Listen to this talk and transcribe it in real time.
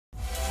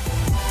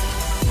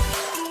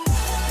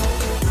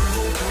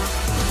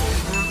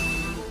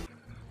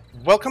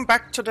Welcome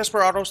back to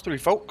Desperados 3,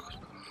 folk.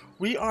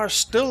 We are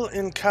still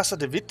in Casa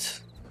de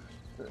Vit,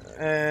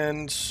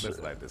 and Let's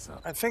light this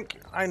up. I think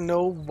I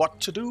know what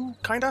to do,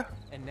 kinda.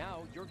 And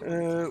now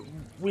you're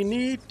We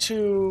need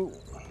to...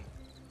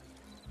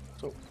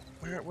 So,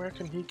 where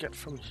can he get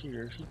from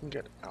here? He can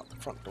get out the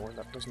front door,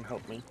 that doesn't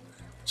help me.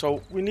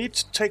 So, we need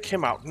to take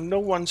him out. No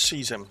one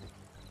sees him.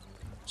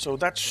 So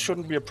that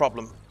shouldn't be a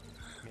problem.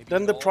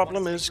 Then the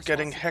problem is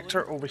getting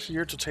Hector over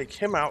here to take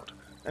him out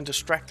and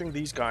distracting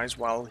these guys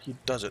while he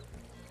does it.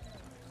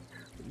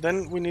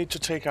 Then we need to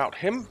take out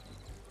him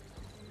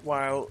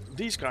while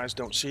these guys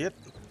don't see it.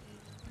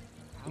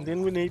 And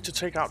then we need to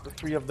take out the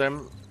three of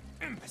them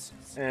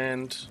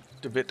and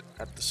DeVitt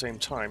at the same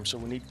time. So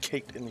we need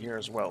Kate in here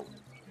as well.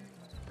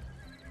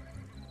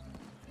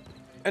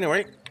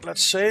 Anyway,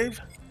 let's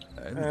save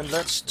and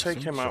let's take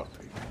him out.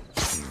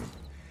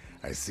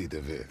 I see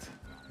David.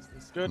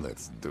 Good.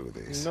 Let's do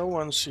this. No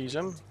one sees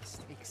him.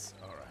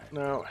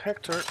 Now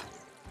Hector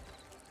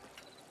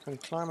can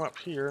climb up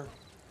here.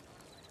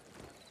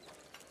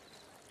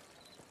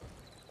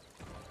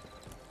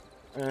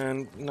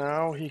 And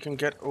now he can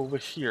get over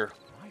here.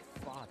 My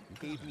father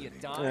gave me a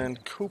dime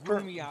And Cooper,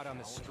 threw me out on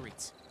the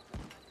streets.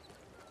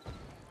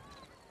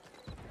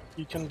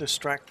 he can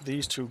distract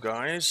these two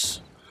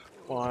guys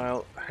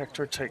while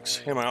Hector takes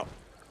him out.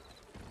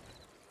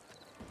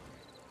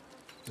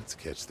 Let's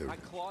catch the... I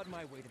clawed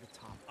my way to the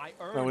top. I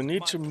earned Now we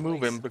need my to move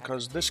place him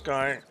because this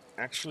guy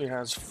actually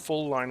has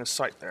full line of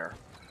sight there.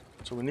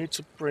 So we need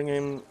to bring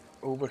him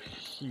over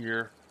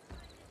here.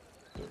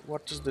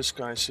 What does this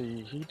guy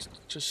see? He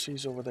just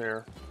sees over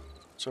there.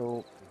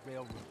 So the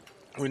railroad,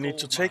 we need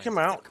to gold take him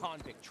mines, out the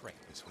convict trade.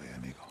 This way,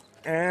 amigo.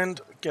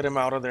 and get him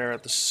out of there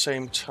at the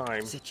same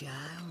time. Set your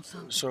eye on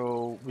something?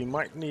 So we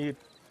might need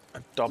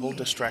a double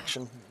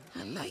distraction.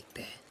 I like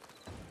that.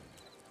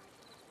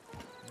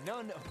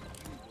 None of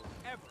you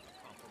will ever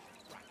accomplish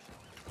a fraction.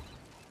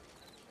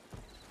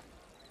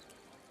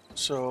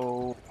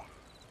 So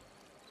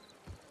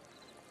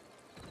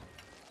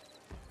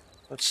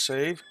let's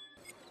save.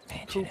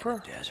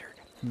 Cooper? Desert.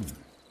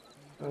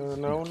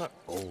 No, not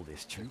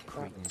Oldest true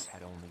Cretans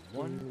had only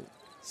one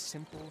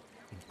simple,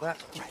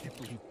 that.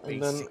 incredibly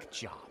And then basic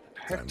job.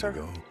 Time to Hector.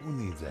 go. Who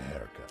needs a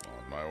haircut?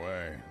 On my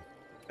way.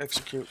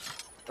 Execute.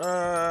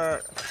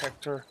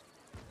 Hector,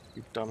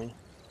 you dummy.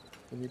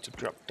 We need to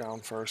drop down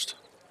first.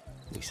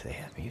 At least they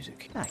have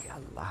music. I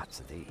got lots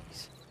of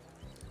these.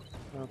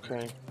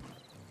 Okay.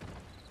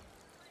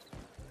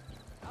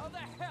 How the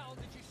hell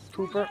did you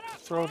screw Cooper, that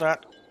up, throw huh?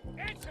 that.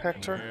 Answer me.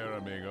 Hector, Here,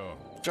 amigo.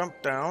 jump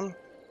down.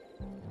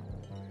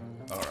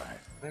 All right.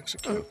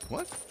 Execute.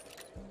 What?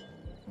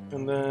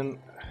 And then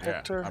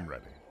Hector, Yeah, I'm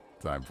ready.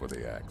 Time for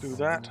the axe. do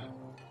that.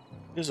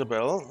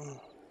 Isabelle,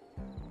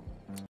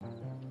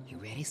 You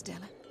ready,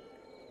 Stella?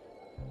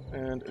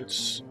 and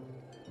it's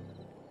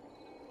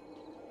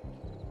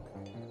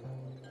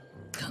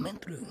Coming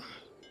through.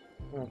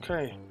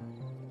 okay.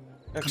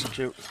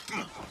 Execute.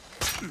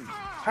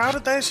 How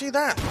did they see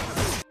that?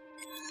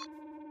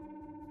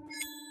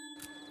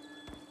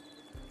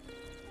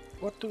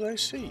 What do they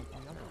see?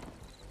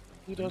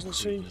 He doesn't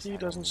see, he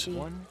doesn't see.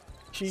 One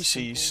He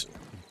sees.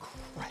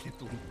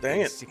 incredibly Dang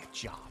it. basic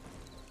job.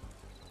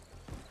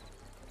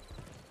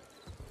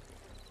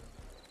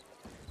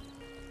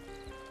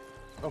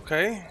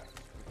 Okay,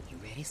 You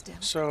ready, Stella?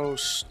 so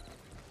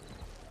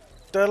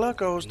Stella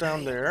goes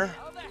down there.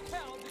 How the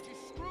hell did you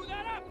screw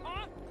that up,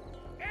 huh?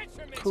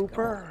 Answer me.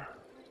 Cooper,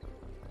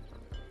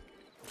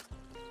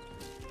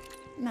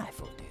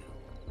 Knife will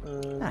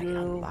do. I got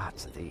you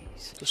lots of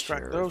these.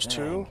 distract Sure those thing.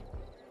 two. What's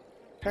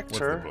the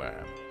Hector,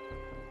 plan?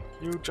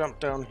 you jump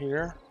down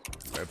here.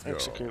 Let's go.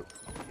 Execute.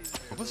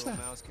 What was that?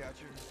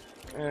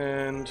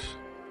 And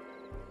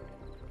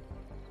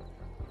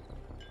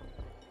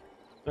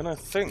then I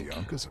think,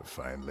 Bianca's a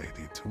fine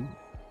lady, too.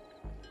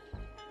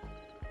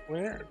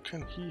 where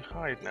can he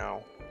hide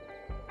now?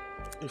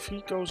 If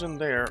he goes in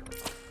there,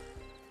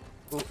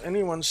 will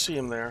anyone see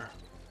him there?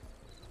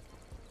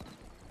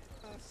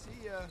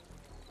 See ya.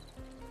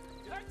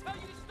 Did I tell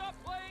you to stop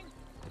playing?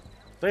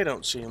 They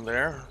don't see him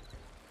there.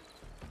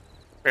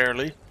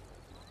 Barely.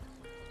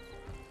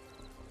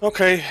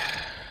 Okay.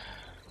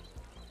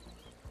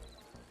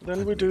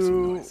 Then we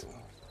do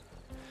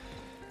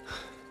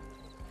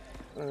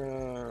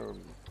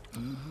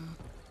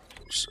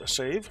a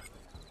save,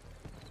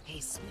 Hey,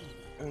 sweetie.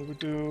 and we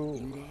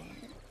do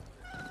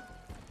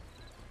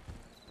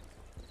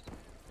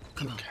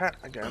Come on. cat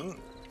again.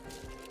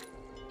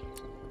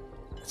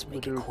 Let's We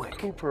make it do quick.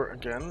 Cooper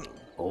again,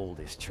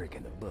 Oldest trick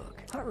in the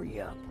book.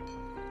 Hurry up.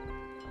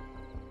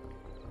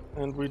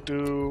 and we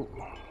do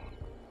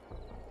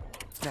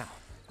Now,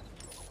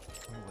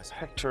 where was I?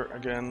 Hector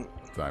again.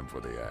 Time for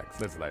the axe.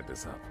 Let's light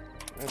this up.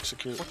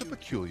 Execute. What a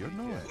peculiar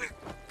noise.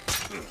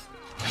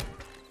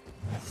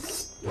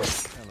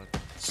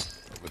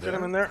 Over Get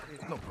him in there.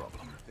 No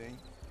problem.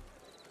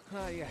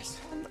 Ah, yes.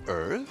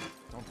 Earth?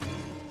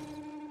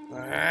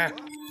 Ah.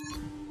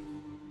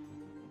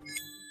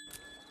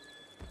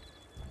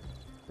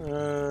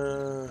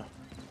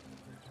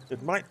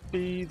 It might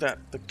be that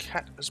the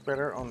cat is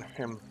better on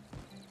him.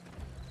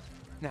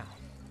 Now,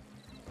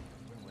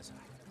 where was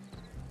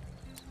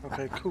I?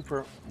 Okay,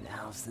 Cooper.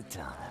 Now's the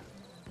time.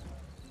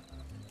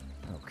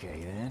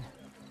 Okay then.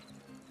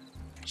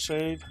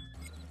 Save.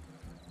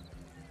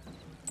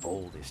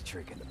 Oldest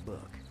trick in the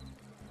book.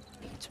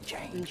 Need some You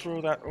change.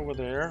 throw that over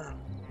there.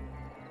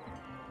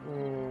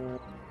 You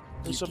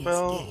get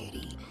Isabelle.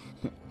 scaredy.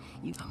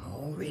 I'm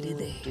already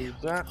there. Do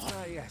that.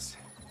 Ah, yes.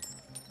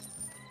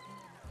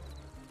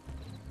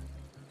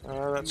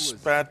 That's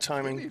bad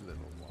timing. Silly little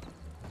one.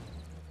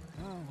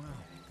 Oh, well.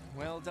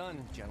 Well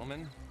done,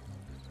 gentlemen.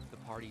 The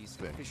party's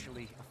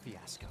officially a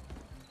fiasco.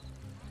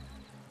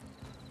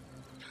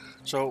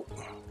 So,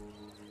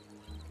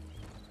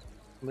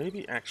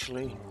 maybe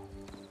actually,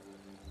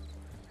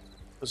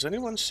 does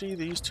anyone see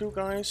these two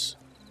guys?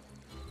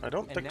 I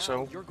don't And think now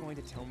so. you're going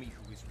to tell me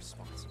who is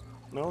responsible.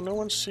 No, no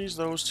one sees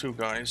those two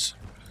guys.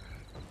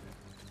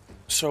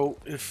 So,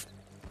 if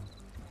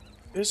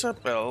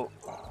Isabelle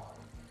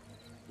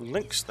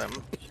links them,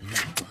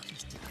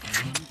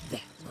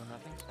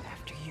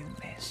 After you,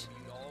 miss.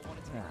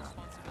 Now,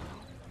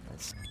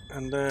 let's...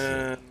 and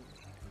then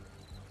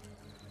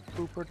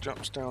Cooper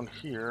jumps down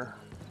here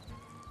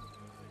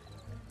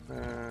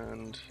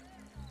and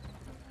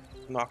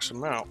knocks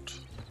him out.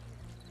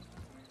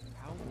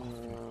 How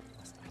often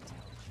must I tell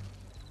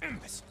you?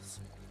 Imbeciles!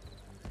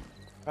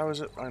 How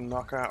is it I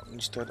knock out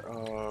instead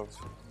of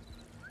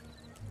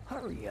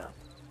Hurry up.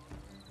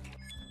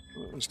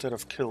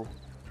 kill?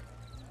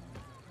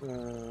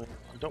 I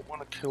don't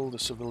want to kill the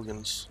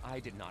civilians.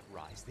 I did not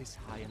rise this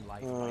high in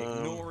life by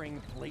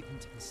ignoring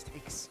blatant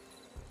mistakes.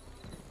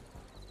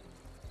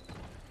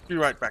 Be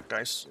right back,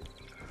 guys.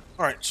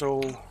 Alright,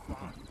 so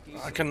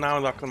I can now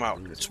knock them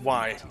out. It's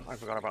Y. I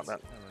forgot about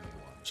that.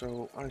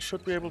 So I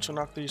should be able to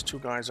knock these two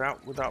guys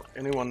out without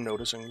anyone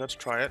noticing. Let's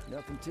try it.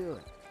 Nothing to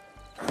it.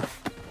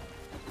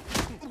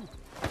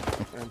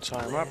 And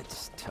tie him up.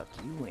 Let's tuck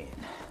you in.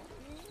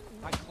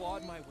 I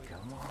clawed my way.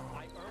 Come on.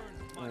 I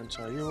earned my And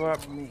tie you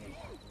up. Me.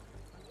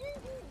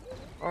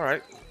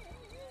 Alright.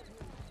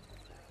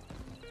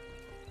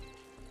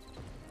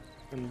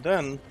 And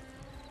then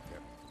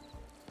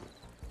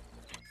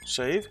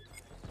save.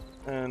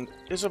 And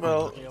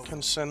Isabelle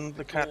can send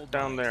the cat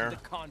down there. the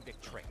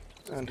convict trade.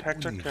 And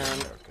Hector can...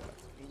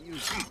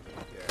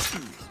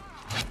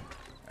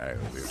 I'll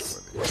live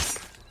for this.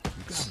 You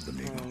got the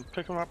amigo.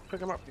 pick him up,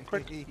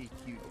 quick.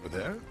 Over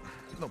there?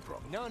 No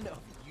problem. None of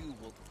you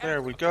will There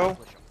ever we go.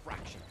 accomplish a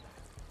fraction.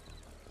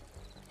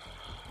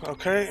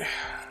 Okay.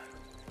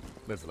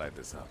 Let's light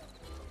this up.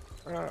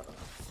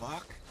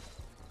 Fuck.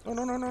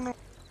 No.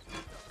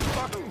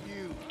 Fuck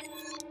you.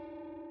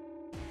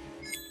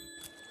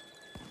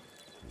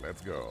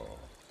 Let's go.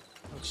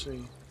 Let's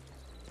see.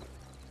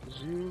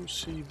 As you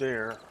see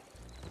there.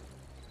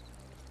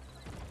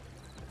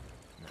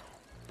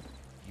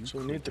 So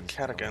we need the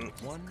cat again.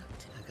 One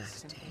I got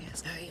a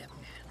task. Hurry up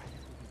now.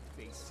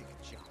 Basic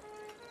job.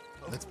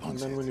 Let's And punch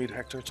then it. we need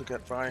Hector to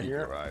get by Keep here.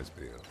 your eyes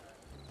peeled.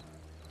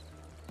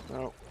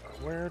 Now,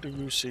 where do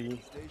you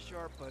see? Stay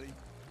sharp, buddy.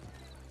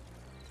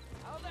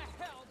 How the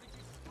hell did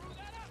you screw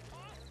that up,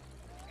 huh?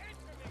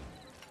 Answer me.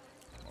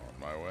 On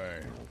my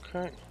way.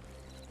 Okay.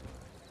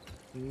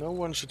 No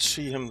one should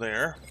see him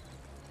there.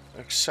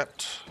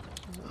 Except...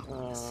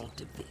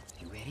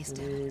 You ready, we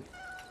Stella? need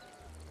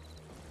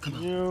Come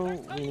on.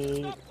 you, we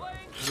need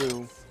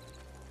you.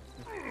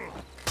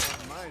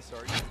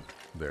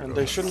 There And goes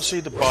they shouldn't see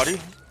the body.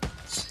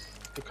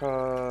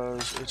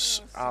 Because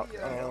it's out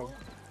of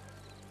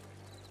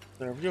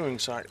their viewing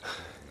sight.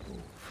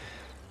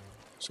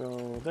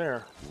 So,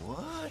 there.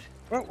 What?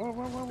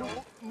 Whoa.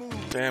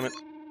 Damn it.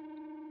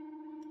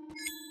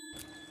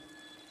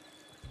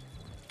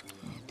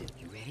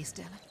 You ready,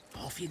 Stella?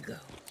 Off you go.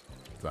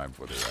 Time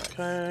for the act.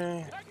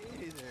 Okay.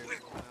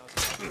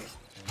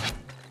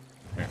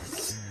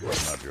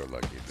 Not your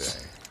lucky day.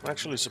 I'm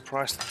actually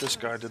surprised that this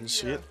guy didn't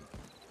see it.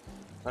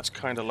 That's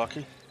kind of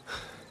lucky.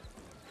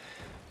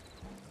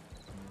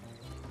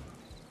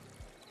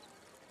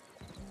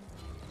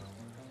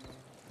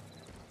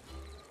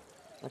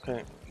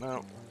 Okay,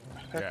 now,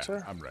 Hector,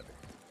 Yeah, I'm ready.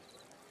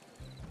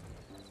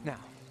 now.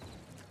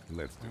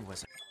 Let's do Where it.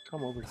 was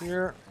come over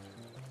here.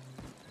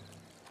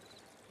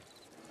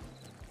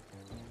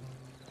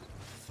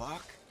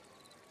 Fuck.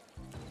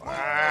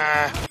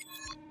 Ah!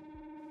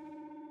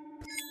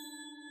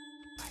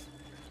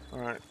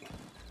 Alright,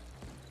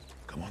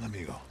 Come on,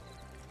 amigo.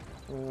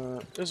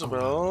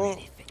 Isabelle,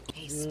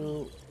 Hey,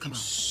 you Come on.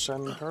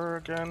 send her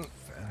again.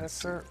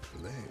 Hector,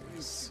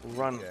 Place.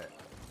 run There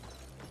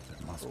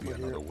must over be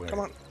here. another way. Come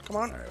on.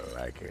 I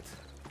like it.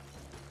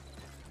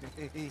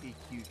 Hey,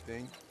 cute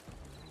thing.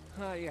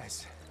 Ah,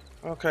 yes.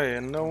 Okay,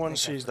 and no one I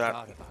sees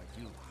forgot that. about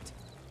you lot.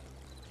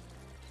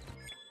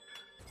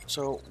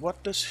 So,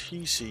 what does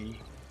he see?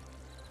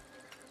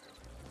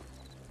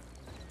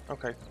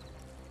 Okay.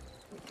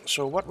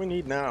 So what we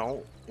need now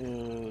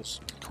is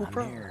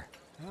Cooper. I'm here.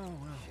 Oh,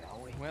 well.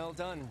 Shall we? Well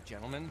done,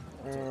 gentlemen.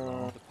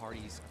 The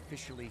party's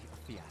officially a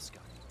fiasco.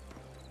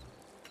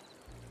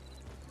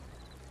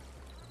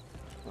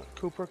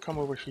 Cooper, come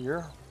over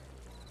here.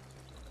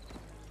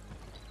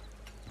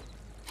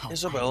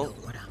 Isabelle. I know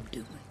what I'm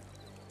doing.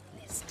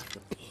 Let's take a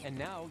pen. And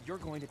now you're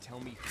going to tell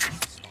me who's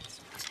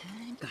responsible.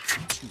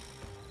 Got you.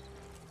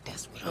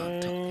 That's what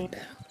I'm talking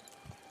about.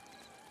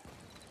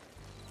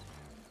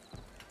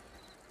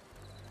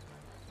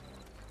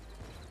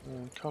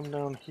 And come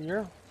down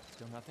here.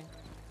 Still nothing?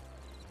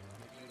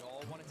 Maybe you'd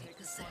all want to take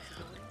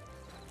responsibility?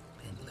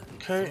 Been looking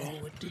Okay.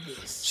 forward to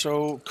this.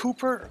 So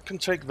Cooper can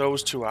take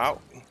those two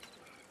out.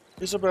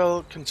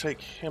 Isabelle can take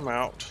him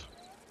out.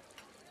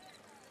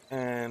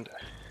 And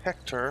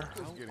Hector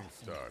Just getting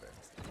started.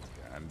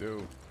 Can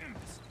do.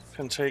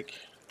 can take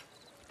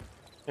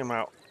him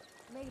out.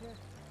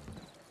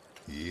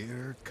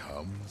 Here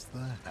comes the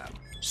hammer.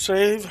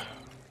 Save.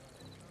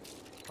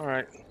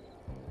 Alright.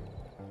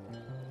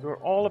 You're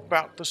all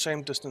about the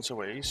same distance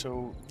away,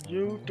 so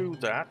you do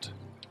that.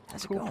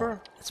 How's it Cooper, going?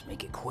 Let's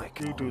make it quick.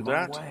 you On do my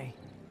that. way.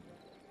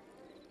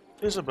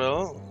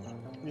 Isabelle,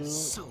 you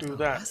So do I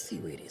that. see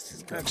where this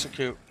is going.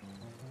 Execute.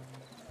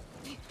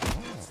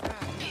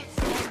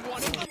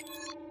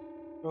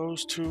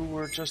 Those two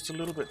were just a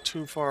little bit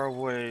too far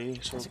away,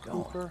 so How's it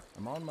going? Cooper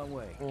I'm on my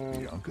way.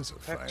 and Bianca's a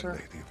fine Hector.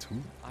 lady, too.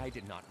 I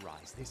did not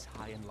rise this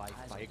high in life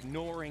by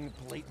ignoring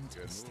blatant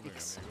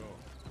mistakes.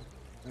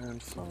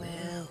 And follow.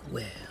 Well,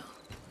 well.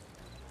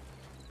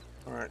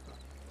 Alright.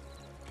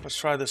 Let's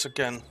try this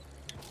again.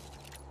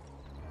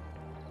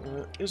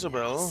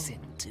 Isabelle,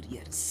 Send him to the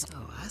other side.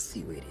 Oh, I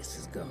see where this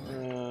is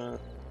going.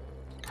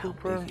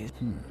 Cooper,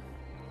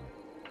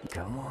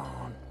 Come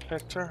on.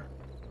 Hector,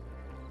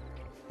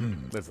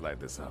 Let's light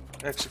this up.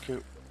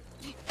 execute.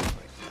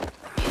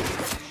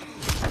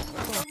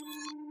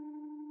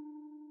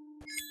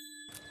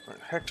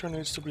 Alright, Hector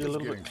needs to be a Just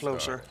little bit getting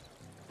closer. started.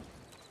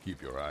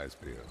 Keep your eyes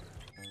peeled.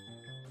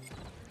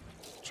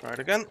 Try it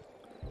again.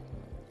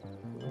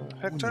 Who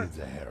Hector, needs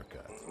a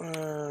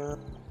haircut?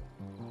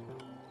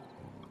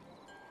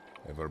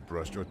 Ever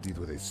brushed your teeth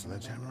with a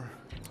sledgehammer?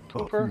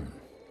 Cooper,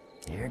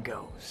 Here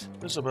goes.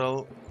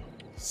 Isabelle,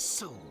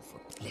 So,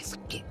 let's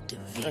get to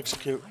this.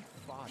 execute.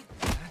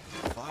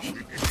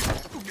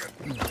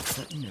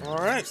 Nothing.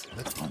 Alright,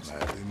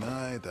 Nighty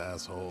night,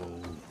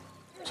 asshole.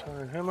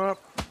 tie him up.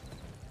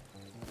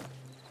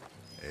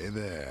 Hey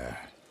there.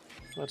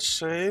 Let's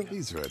save.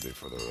 He's ready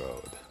for the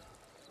road.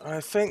 I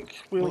think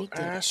we'll We did it.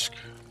 ask.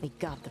 We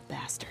got the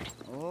bastard.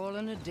 All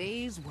in a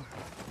day's work.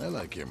 I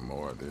like him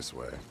more this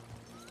way.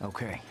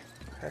 Okay.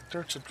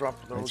 Hector to drop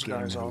those get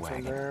him guys in the off in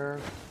wagon. there.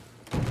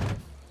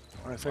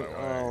 I think My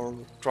way.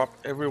 I'll drop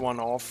everyone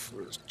off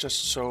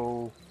just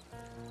so.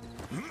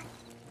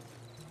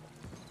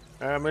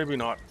 Maybe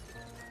not.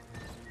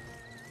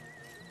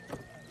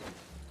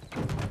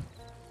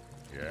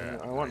 Yeah.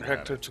 I want got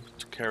Hector it.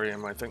 to carry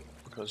him, I think,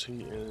 because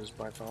he is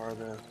by far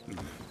the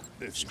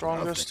This is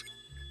strongest.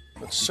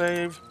 Let's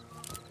save.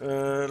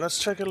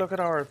 Let's take a look at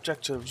our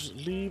objectives.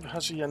 Leave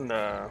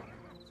Hacienda.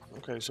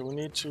 Okay, so we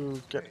need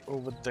to get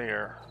over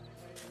there.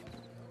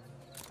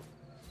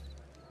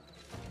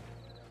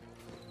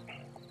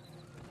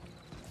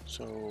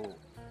 So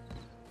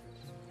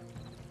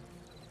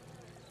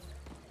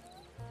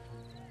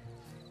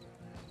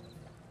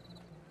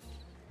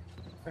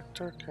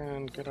Hector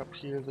can get up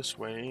here this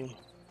way.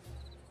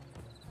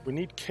 We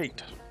need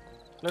Kate.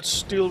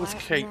 Let's deal with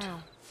Quiet Kate.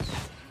 now.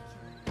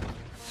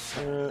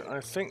 I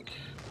think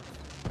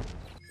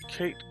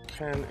Kate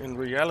can, in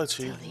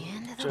reality, Till the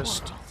end of the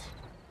just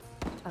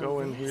world. go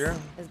in here.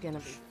 Is gonna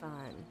be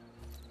fun.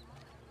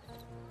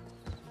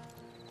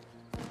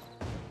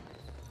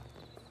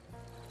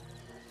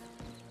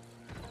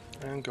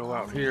 and go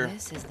out here.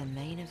 This is the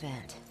main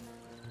event.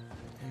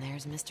 And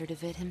there's Mr.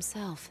 DeVitt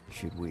himself.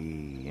 Should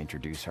we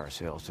introduce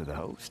ourselves to the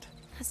host?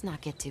 Let's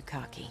not get too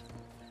cocky.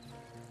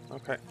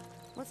 Okay.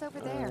 What's over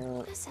there?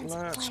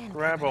 Let's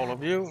grab all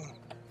of you.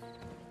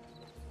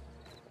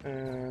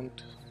 And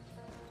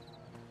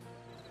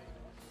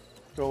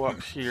go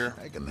up here.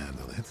 I can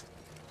handle it.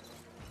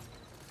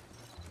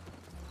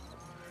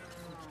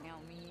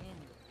 Count me in.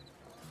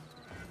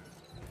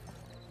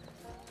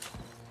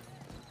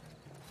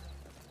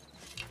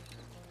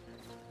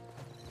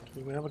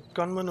 Okay, we have a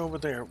gunman over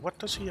there. What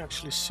does he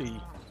actually see?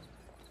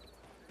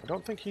 I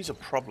don't think he's a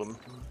problem.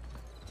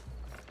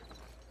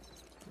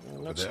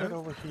 Let's head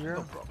over here.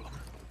 No problem.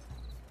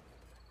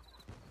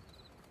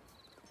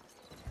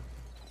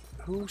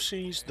 Who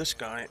sees this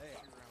guy?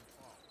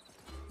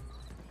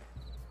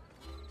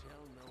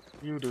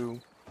 You do.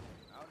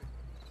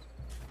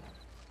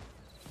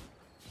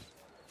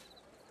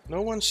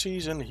 No one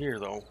sees in here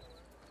though.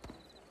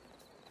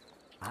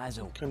 Eyes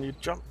open. Can you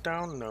jump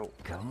down? No.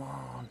 Come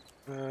on.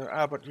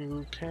 But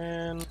you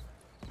can.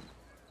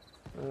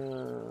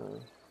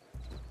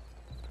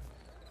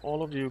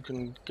 All of you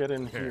can get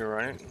in here,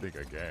 right? Big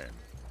again.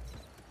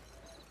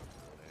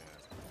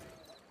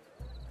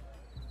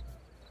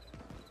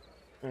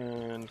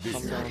 And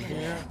come down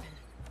here.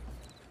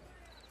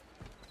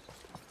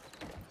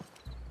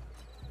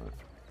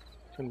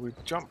 Can we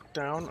jump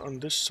down on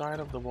this side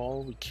of the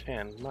wall? We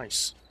can.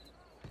 Nice.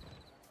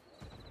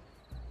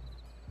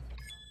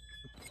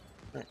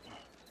 Right.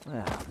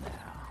 Well,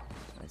 now,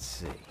 let's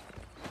see.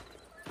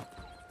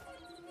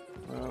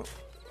 Well,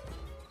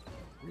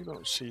 You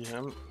don't see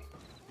him.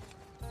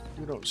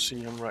 You don't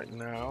see him right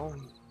now.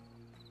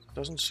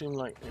 Doesn't seem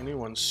like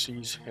anyone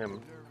sees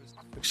him,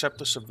 except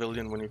the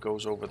civilian when he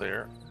goes over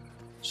there.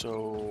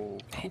 So,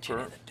 Mansion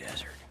Cooper. in the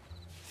desert.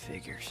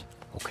 Figures.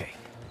 Okay.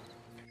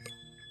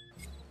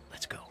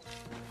 Let's go.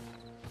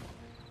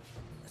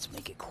 Let's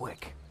make it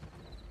quick.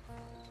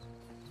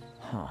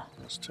 Huh.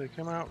 Let's take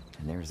him out.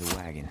 And there's the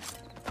wagon.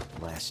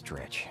 Last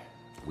stretch.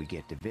 We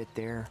get DeVitt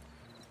there,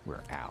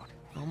 we're out.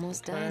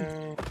 Almost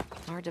done.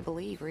 Hard to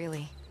believe,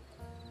 really.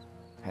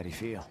 How do you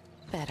feel?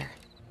 Better.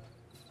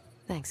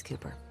 Thanks,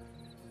 Cooper.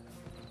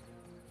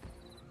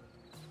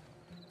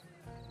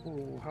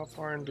 Ooh, how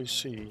far in do you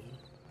see?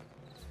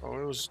 Oh,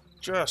 it was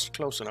just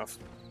close enough.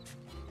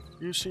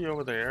 You see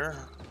over there.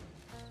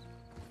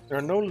 There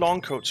are no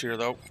long coats here,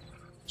 though.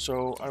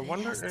 So I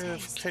wonder Yes, if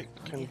taste. Kate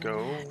I'll can give him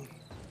go. that.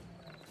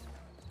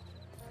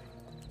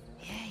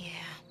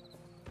 Yeah.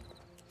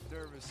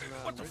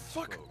 What the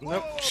fuck?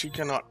 Nope, she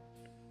cannot.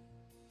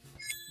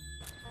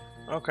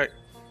 Okay.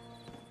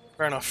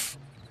 Fair enough.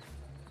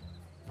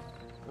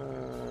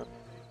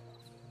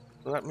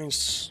 So that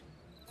means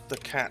the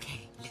cat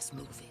Okay, let's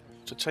move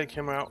it. to take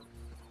him out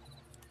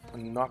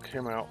and knock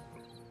him out.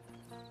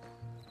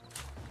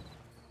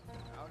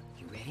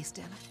 You ready,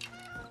 Stella?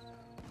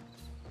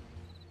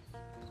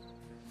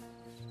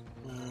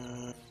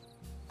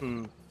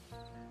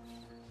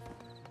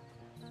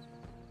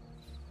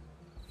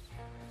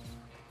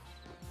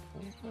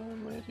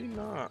 Maybe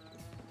not.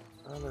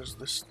 Oh, there's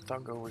this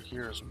thug over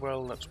here as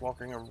well that's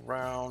walking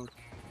around.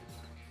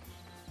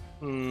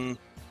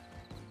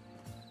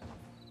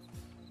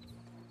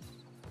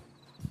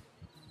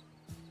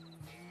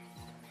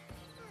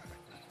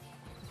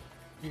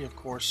 He, of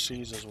course,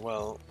 sees as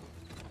well.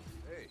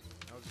 Hey,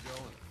 how's it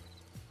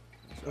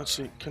going? Let's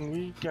see, can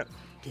we get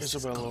This is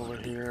Isabelle going over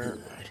to be here?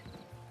 good.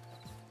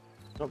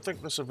 Don't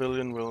think the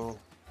civilian will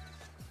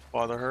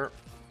bother her.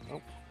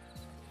 Nope.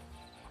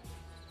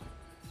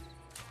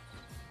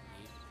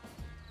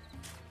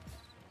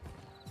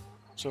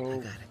 I So,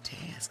 got a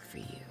task for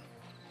you.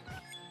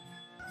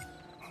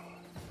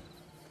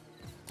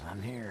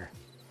 I'm here.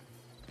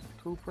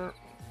 Cooper,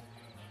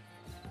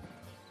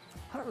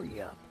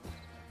 Hurry up.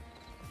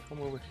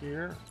 come over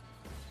here.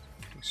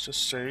 Let's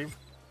just save.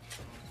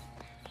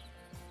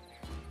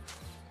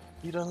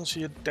 He doesn't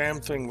see a damn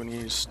thing when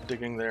he's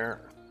digging there.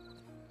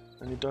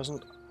 And he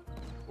doesn't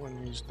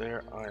when he's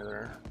there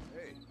either.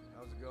 Hey,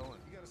 how's it going?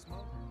 You got a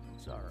smoke?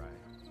 It's all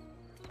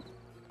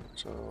right.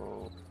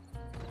 So...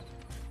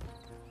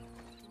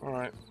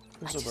 Alright,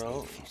 I just need Isabelle.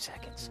 a few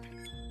seconds.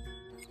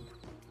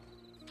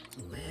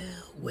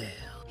 Well.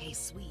 Hey,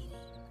 sweetie.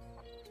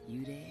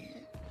 You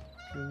there?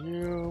 Can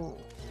you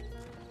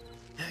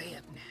Hurry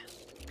up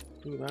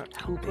now. do that,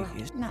 How Cooper?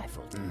 big is knife?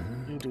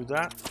 You do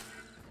that.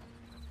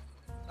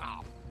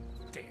 Oh,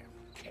 damn.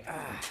 Hey,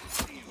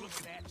 look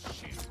at that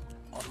shit.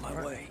 On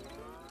my way.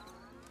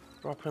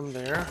 Drop him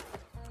there.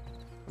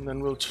 And then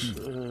we'll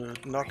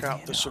knock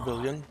out the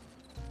civilian.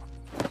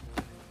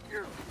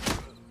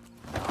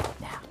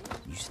 Now,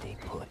 you stay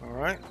put.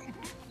 Alright,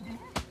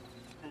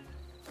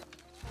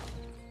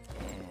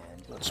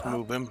 And let's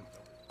move him.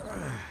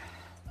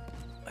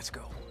 let's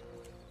go.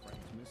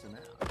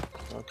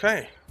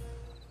 Okay.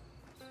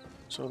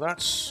 So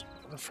that's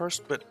the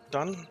first bit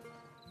done.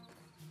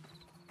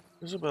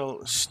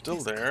 Isabelle is still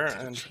there,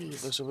 and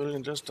the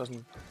civilian just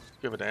doesn't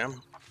give a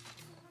damn.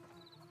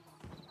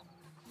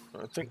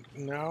 I think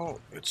now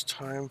it's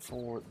time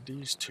for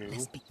these two.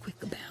 Let's be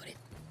quick about it.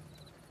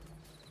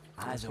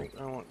 I Eyes think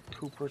open. I want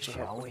Cooper to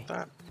Shall help we? with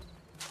that.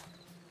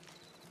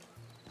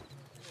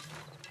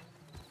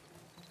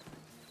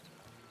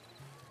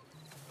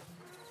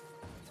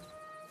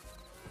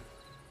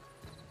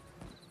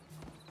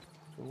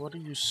 So what do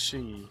you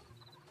see?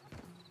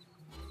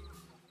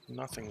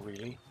 Nothing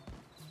really.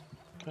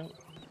 Okay.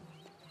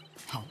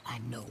 Oh, I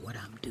know what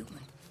I'm doing.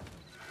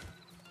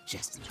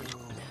 Just a little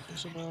louder.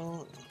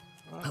 Isabelle.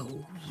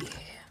 Oh, yeah.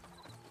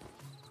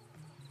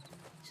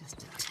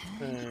 Just a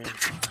tiny Okay.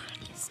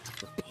 just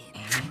a bit.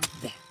 And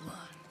that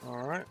one.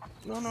 Alright.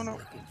 No.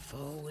 Looking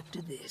forward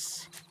to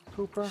this.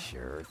 Cooper,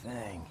 Sure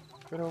thing.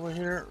 get over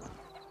here.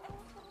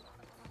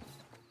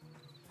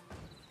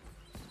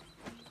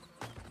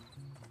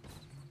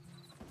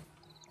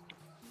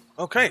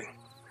 Okay.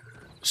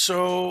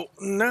 So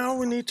now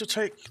we need to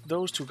take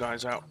those two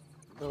guys out.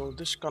 Though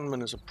this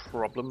gunman is a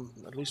problem,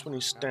 at least when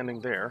he's standing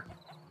there.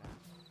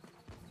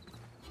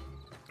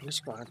 This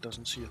guy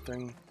doesn't see a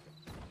thing.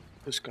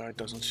 This guy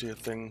doesn't see a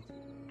thing.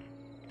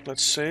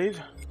 Let's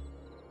save.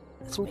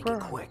 Let's Cooper?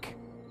 make it quick.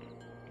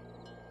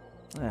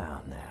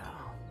 Well,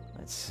 now,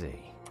 let's see.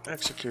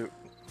 Execute.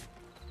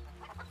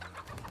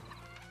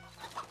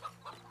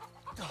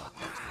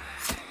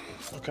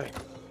 Okay.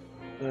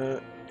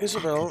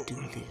 Isabelle, Do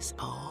this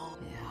all.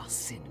 Yeah, I'll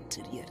send him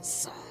to the other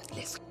side.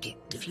 Let's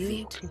get to if you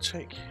it. can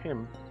take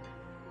him,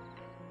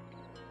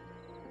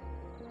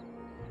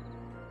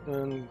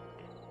 then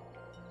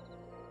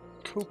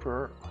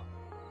Cooper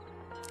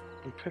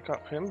can pick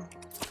up him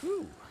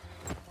Ooh,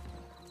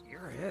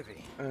 you're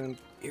heavy. and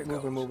Here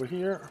move him goes. over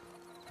here.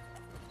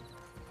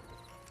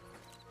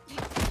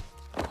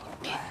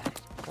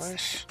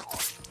 Nice.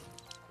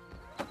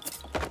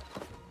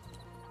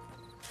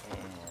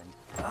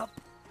 And up.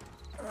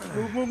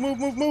 Move, move, move,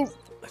 move, move!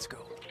 Let's go.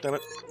 Damn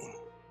it.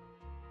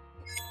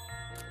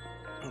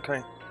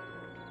 Okay.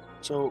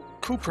 So,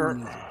 Cooper, Who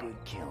needs a good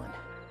killing?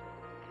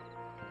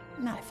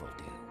 Knife will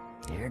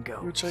do. Here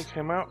goes. you take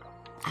him out.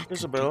 I could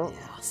Isabelle, do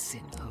this.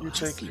 you I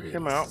take see where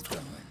him this out. is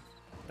going.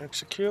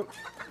 Execute.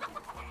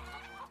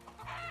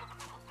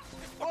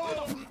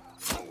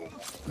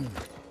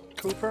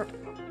 Cooper,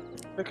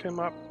 pick him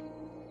up.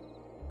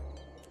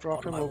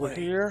 Drop him over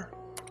here.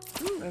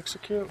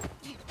 Execute.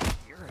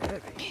 You're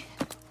heavy.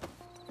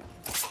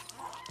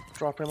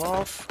 Drop him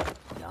off.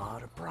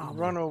 Not a problem.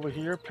 Run over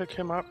here. Pick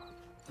him up.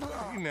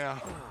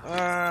 Now.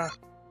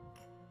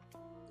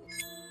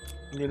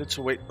 Needed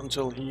to wait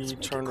until he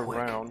turned quick.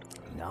 around.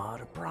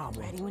 Not a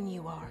problem. Ready when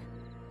you are.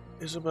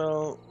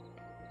 Isabelle,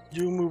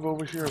 you move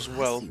over here as I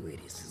well. see where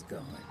this is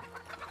going.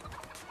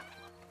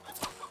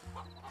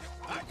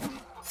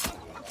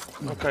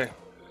 Okay.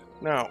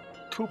 Now,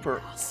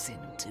 Cooper, I'll send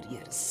him to the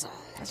other side.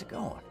 How's it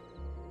going?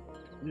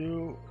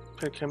 you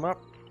pick him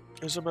up.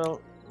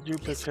 Isabelle, you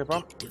pick him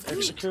up.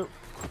 Execute.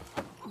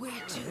 Where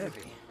to?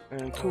 Heavy.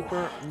 And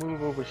Cooper,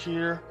 move over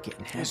here.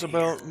 Getting heavy.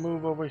 Isabelle,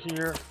 move over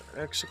here.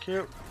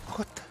 Execute.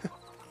 What the?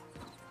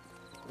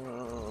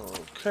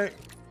 Okay.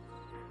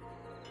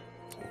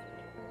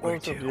 Where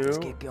Both of to? Let's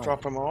you, get going.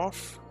 drop him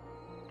off.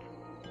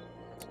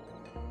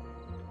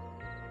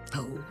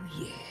 Oh,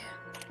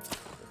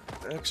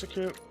 yeah.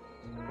 Execute.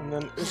 And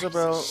then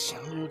Isabelle,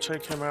 you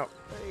take him out.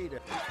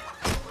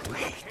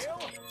 Wait.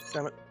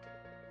 Damn it.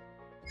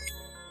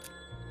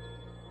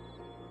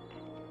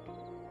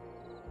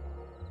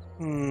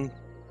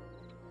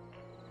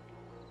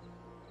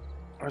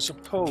 I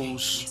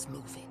suppose Let's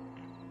move it.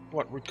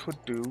 what we could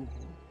do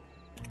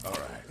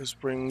Alright. is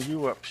bring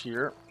you up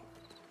here.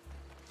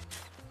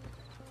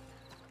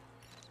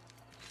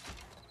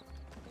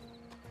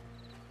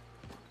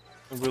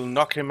 And we'll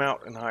knock him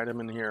out and hide him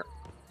in here.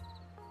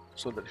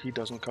 So that he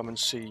doesn't come and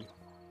see.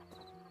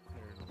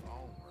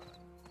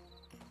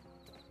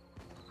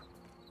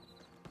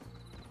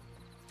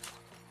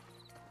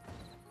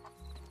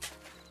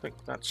 I think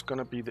that's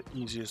gonna be the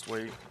easiest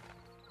way.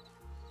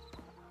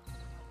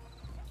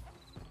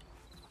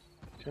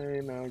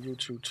 Okay, now you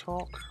two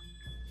talk.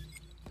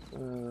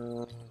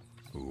 Who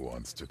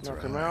wants to Knock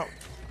try? him out.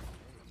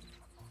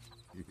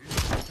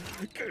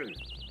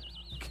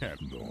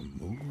 Can't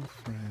don't move,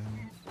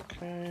 friend.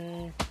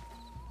 Okay.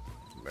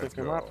 Let's Pick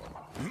him go.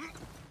 up.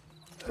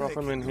 Drop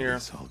him in here.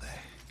 All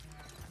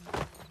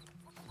day.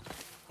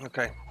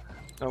 Okay.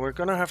 Now we're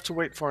gonna have to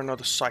wait for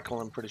another cycle,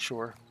 I'm pretty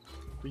sure.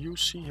 Do you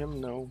see him?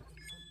 No.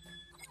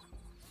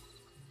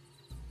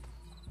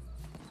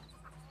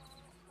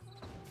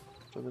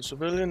 So the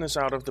civilian is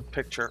out of the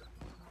picture.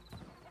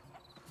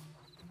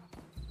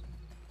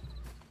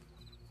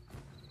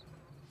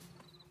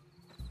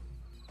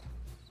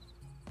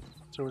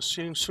 So as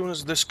soon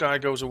as this guy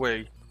goes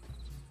away,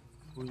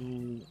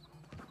 we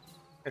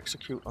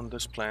execute on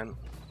this plan.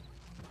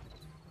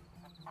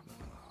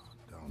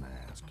 Don't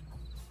ask.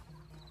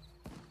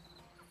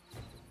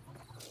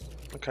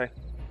 Okay.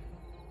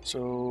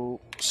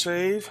 So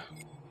save.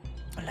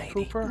 Lady,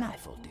 Cooper?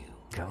 knife will do.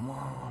 Come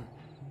on.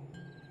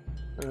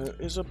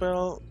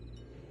 Isabelle.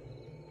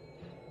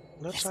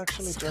 Let's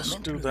actually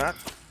just do that.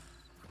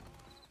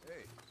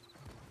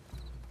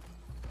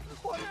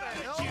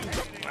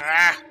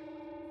 Ah!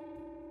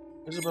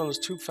 Isabelle is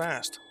too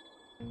fast.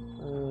 Time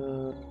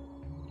for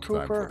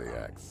Cooper, the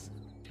axe.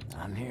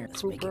 I'm here.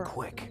 Let's make Cooper. it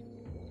quick.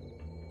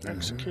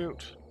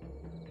 execute.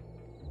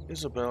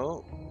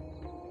 Isabelle,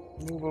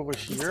 move over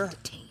here,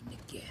 Entertain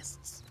the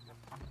guests.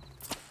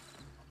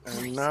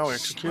 and now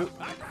execute.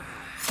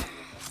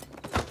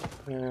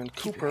 And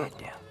Keep your Cooper, head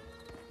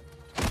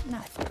down.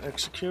 Knife will do.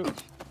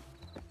 execute.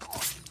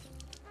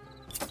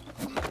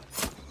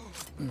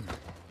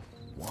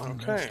 One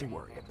Okay. less to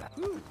worry about.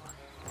 Ooh.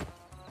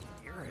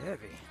 You're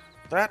heavy.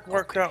 That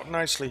worked out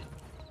nicely.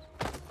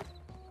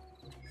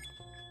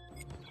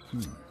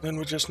 Then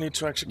we just need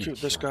to execute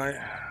this guy.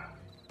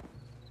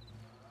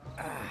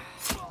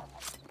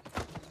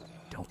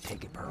 Don't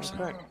take it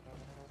personal. Okay.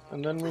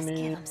 And then we Let's give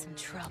need him some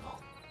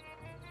trouble.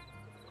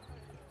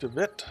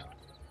 David.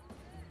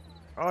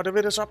 Oh,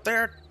 David is up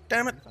there.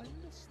 Damn it.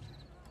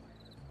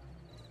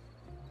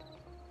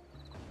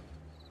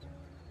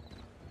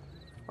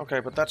 Okay,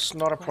 but that's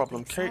not a Quite the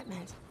problem. Kate.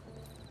 excitement.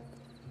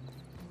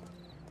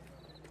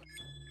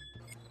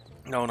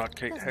 No, not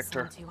Kate. Doesn't Hector.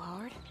 sound too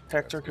hard.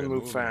 Hector can Good move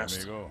moving,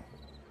 fast. Amigo.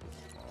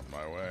 On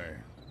my way.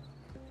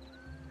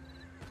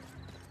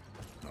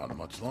 Not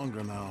much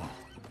longer now.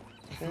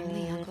 If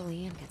only Uncle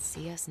Ian could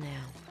see us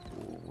now.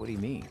 What do you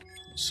mean?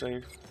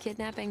 Save.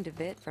 Kidnapping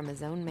DeVitt from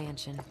his own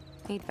mansion.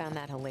 He'd found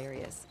that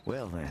hilarious.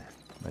 Well then,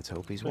 let's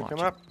hope he's Pick watching.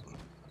 him up.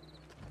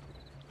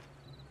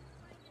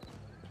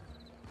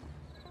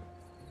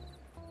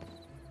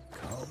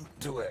 Come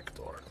to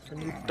Hector.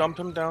 Can you dump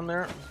him down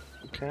there?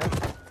 You can.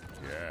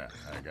 Yeah,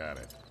 I got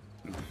it.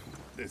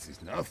 This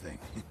is nothing.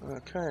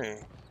 Okay.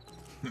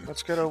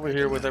 Let's get over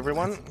here with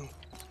everyone.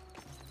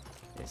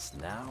 It's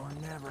now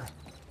or never.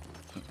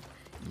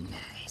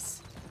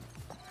 Nice.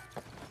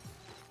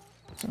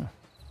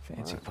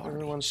 Fancy Alright, party.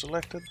 everyone's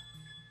selected.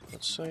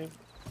 Let's save.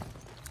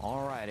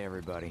 All right,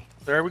 everybody.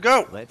 There we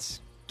go.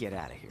 Let's get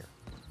out of here.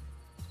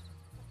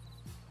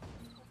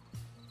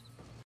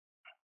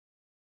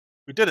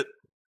 We did it.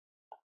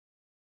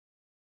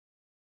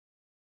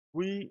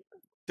 We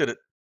did it.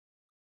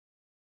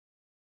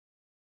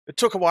 It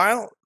took a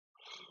while,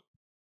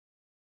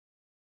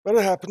 but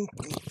it happened.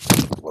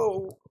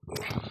 Whoa.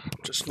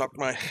 Just knocked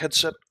my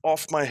headset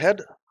off my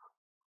head.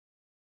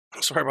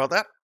 Sorry about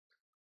that.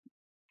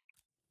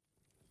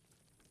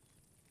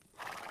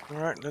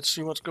 Alright, let's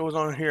see what's going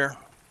on here.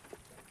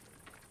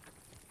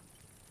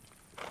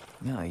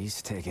 No,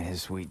 he's taking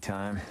his sweet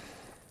time.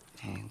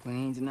 Hey,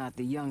 Wayne's not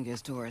the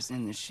youngest horse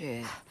in the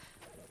shed.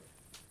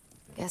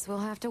 Guess we'll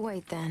have to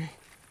wait then.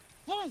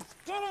 Hey,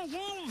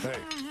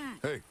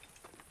 hey.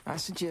 I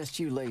suggest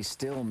you lay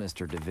still,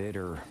 Mr. DeVitt,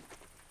 or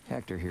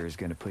Hector here is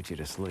going to put you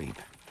to sleep.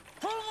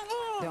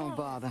 Don't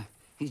bother.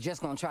 He's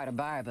just gonna try to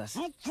bribe us.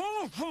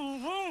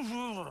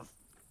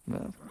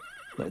 Well,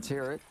 let's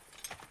hear it.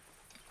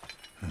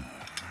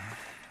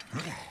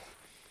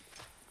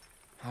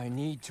 I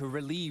need to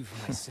relieve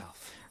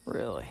myself.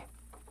 Really?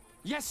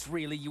 Yes,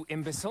 really, you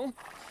imbecile.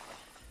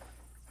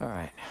 All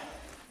right.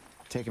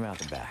 Take him out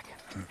the back.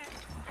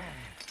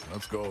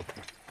 Let's go.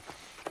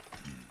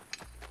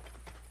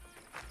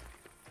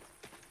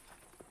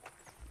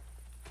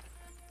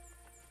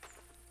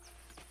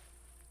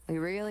 We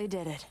really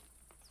did it.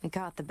 We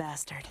caught the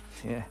bastard.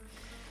 Yeah,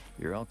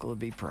 your uncle would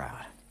be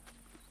proud.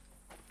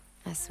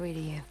 That's sweet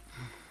of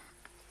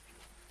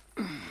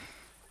you.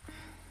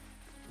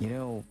 You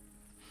know,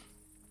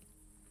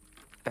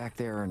 back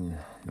there in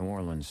New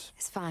Orleans,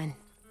 It's fine.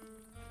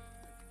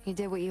 You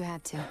did what you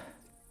had to.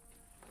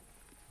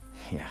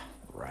 yeah,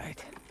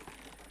 right.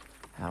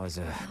 I was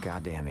a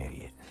goddamn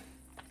idiot.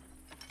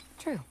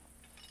 True.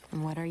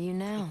 And what are you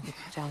now,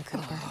 John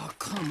Cooper? Oh,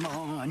 come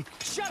on.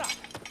 Shut up!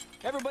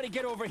 Everybody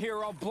get over here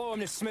or I'll blow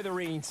him to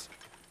smithereens.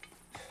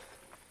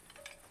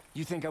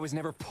 You think I was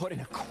never put in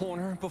a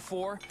corner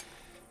before?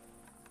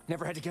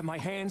 Never had to get my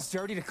hands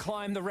dirty to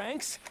climb the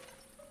ranks?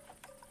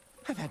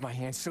 I've had my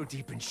hands so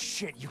deep in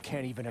shit you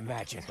can't even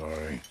imagine.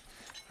 Sorry.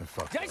 I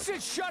fucked I up.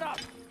 said shut up!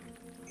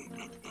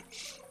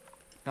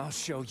 I'll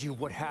show you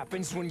what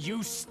happens when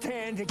you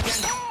stand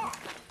against...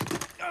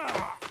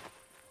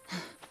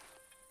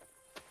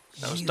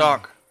 That was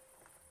Doc.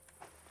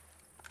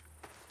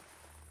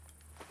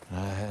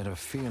 I had a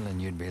feeling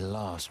you'd be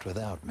lost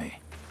without me.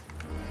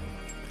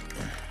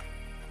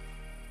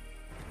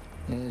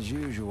 As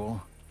usual,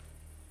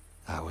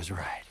 I was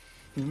right.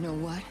 You know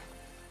what?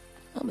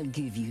 I'm gonna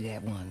give you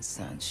that one,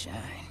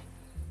 sunshine.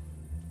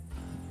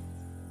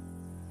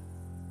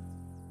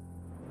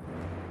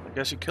 I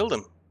guess he killed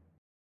him.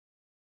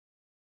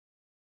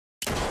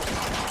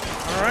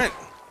 Alright.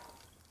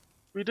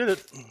 We did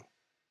it.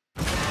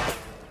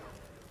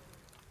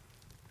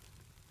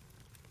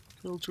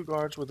 Kill 2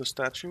 guards with a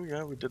statue.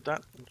 Yeah, we did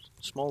that.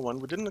 Small one.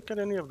 We didn't get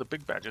any of the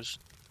big badges.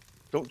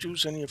 Don't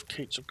use any of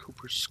Kate's or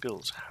Cooper's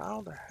skills.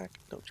 How the heck?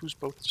 Don't use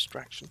both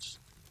distractions.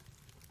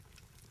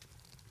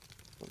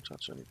 Don't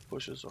touch any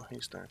bushes or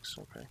haystacks.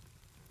 Okay.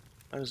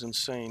 That is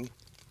insane.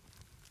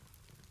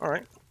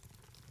 Alright.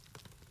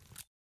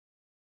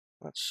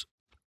 Let's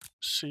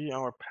see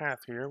our path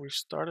here. We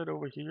started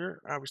over here.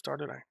 We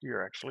started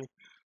here, actually.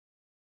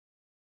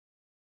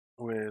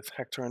 With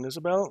Hector and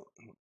Isabelle.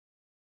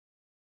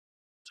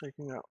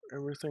 Taking out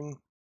everything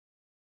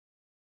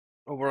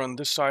over on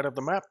this side of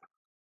the map.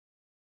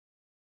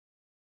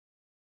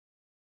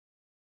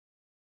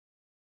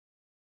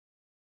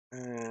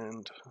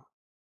 And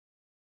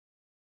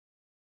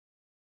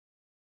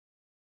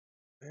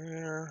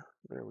there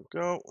we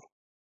go.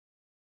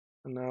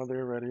 And now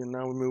they're ready. And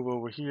now we move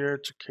over here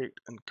to Kate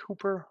and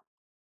Cooper.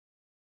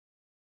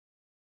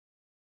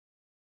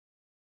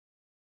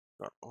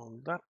 Got all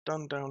that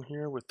done down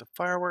here with the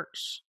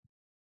fireworks.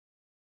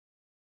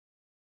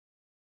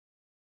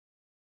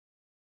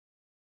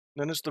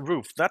 Then it's the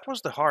roof. That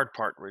was the hard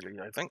part, really,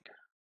 I think.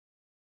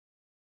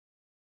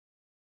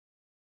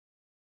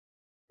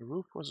 The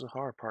roof was the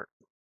hard part.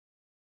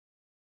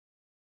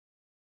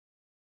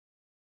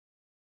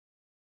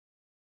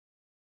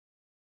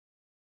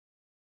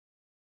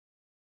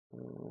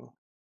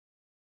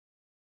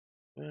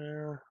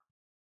 There.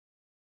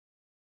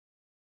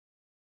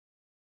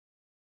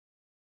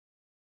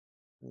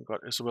 We've got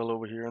Isabelle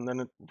over here, and then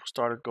it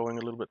started going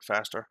a little bit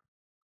faster.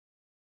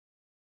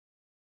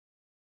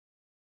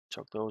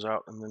 Chuck those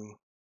out, and then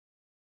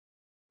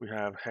we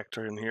have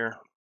Hector in here.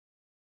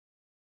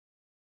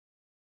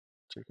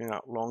 Taking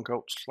out long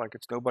coats like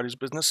it's nobody's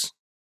business.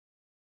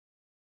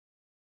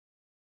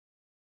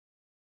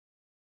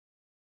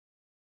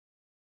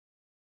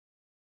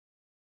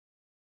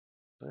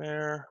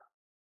 There.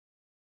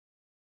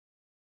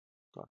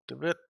 Got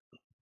DeVitt.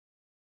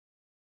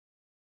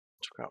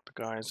 Took out the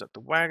guys at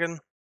the wagon.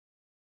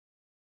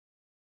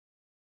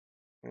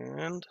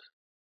 And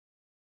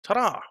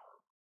ta-da!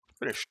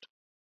 Finished.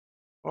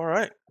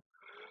 Alright.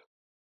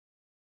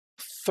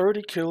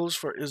 30 kills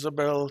for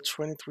Isabelle,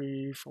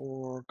 23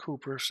 for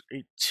Cooper,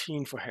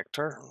 18 for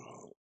Hector.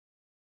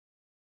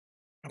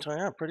 So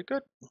yeah, pretty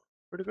good.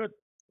 Pretty good.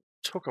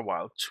 Took a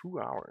while, 2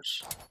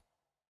 hours.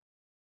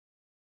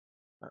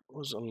 That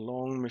was a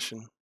long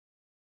mission.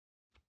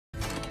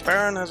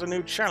 Baron has a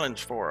new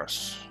challenge for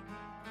us.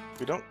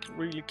 We don't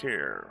really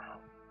care.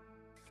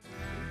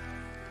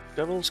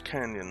 Devil's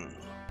Canyon.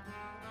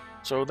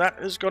 So that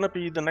is going to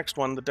be the next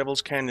one, the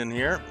Devil's Canyon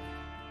here.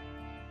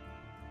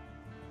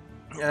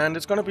 And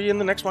it's going to be in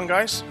the next one,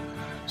 guys.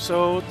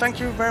 So thank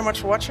you very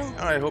much for watching.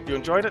 I hope you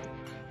enjoyed it.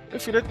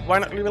 If you did, why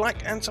not leave a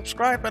like and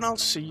subscribe, and I'll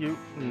see you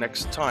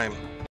next time.